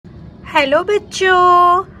Hello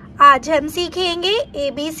बच्चों, आज हम सीखेंगे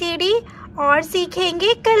ABCD और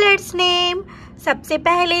सीखेंगे कलर्स नेम। सबसे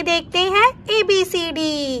पहले देखते हैं ABCD।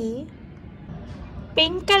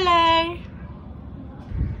 Pink colour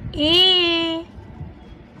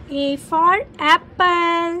A for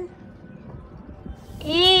apple, A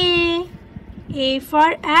for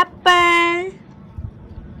apple.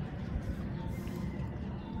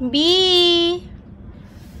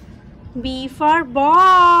 B for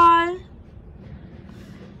ball,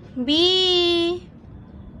 B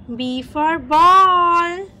for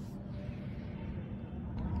ball.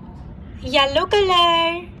 Yellow color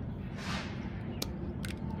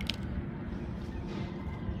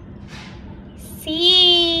C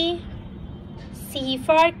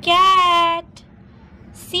for cat,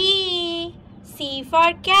 C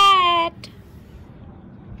for cat.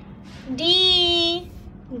 D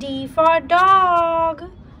for dog,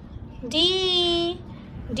 D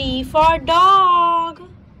for dog.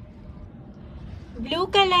 Blue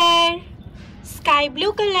color, sky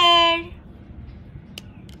blue color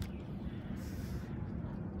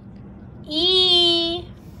E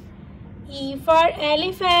for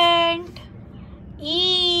elephant,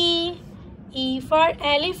 E for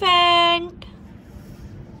elephant.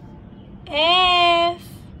 F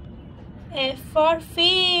for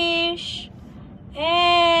fish,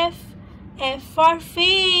 F for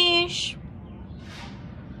fish.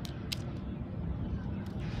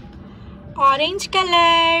 Orange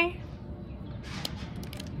color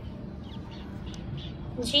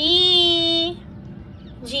G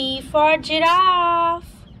for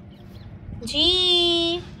giraffe, G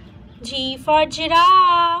for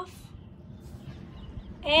giraffe.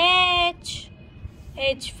 H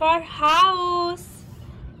for house,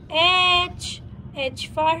 H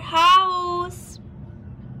for house.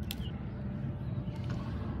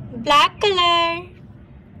 Black color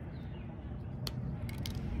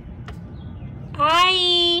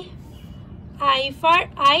I for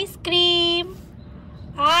ice cream,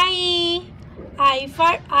 I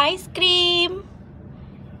for ice cream.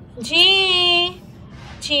 J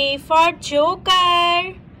for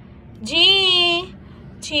joker, J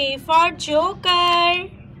for joker.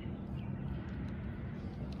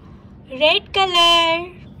 Red color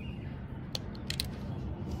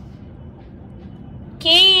K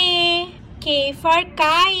for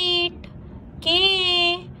kite, K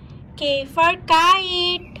for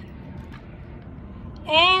kite.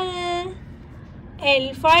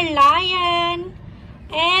 L for lion,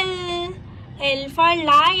 L for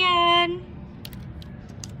lion.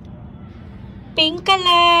 Pink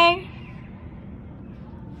color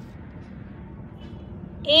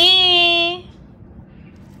A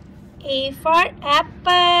for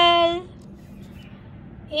apple,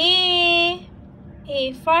 A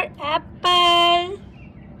for apple.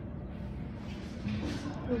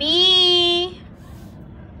 B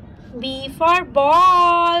for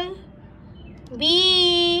ball, B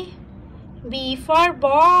for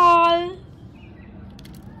ball.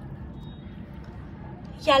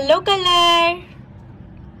 Yellow color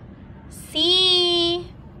C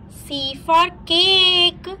for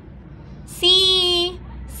cake, C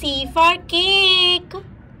for cake.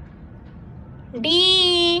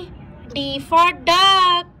 D for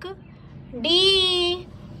duck, D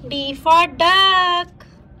for duck.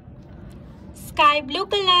 Sky blue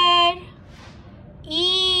color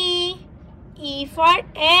E for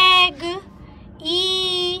egg,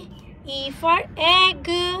 E for egg.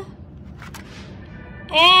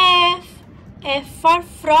 F for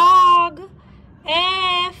frog,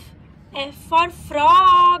 F for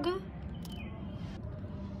frog.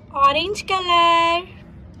 Orange color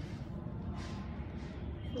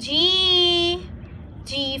G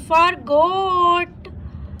for goat,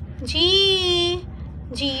 G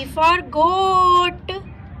for goat.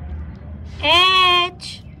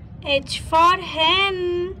 H for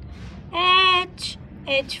hen, H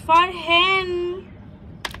for hen.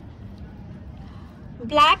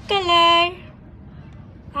 Black color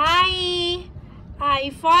I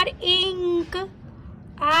for ink,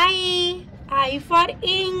 I for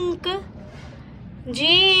ink.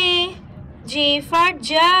 J for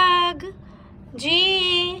jug,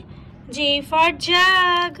 J for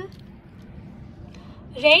jug.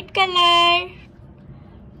 Red color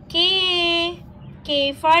K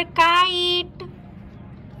for kite.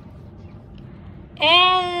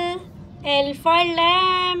 L for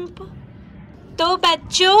lamp. तो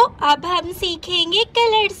बच्चों, अब हम सीखेंगे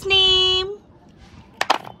colours name.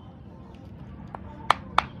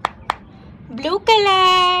 Blue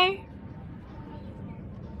colour,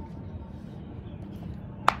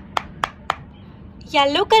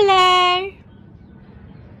 yellow colour,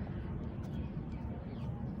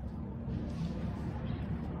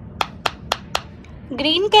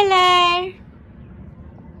 green colour,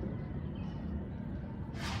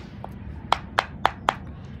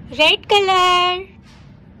 red colour,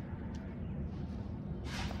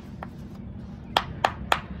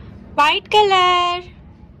 white colour,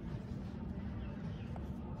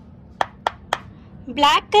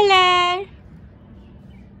 black colour.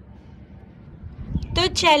 तो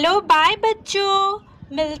चलो bye बच्चों,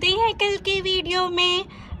 मिलते हैं कल की वीडियो में।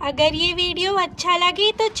 अगर ये वीडियो अच्छा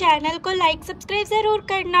लगे तो चैनल को लाइक सब्सक्राइब ज़रूर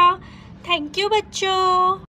करना। थैंक यू बच्चों।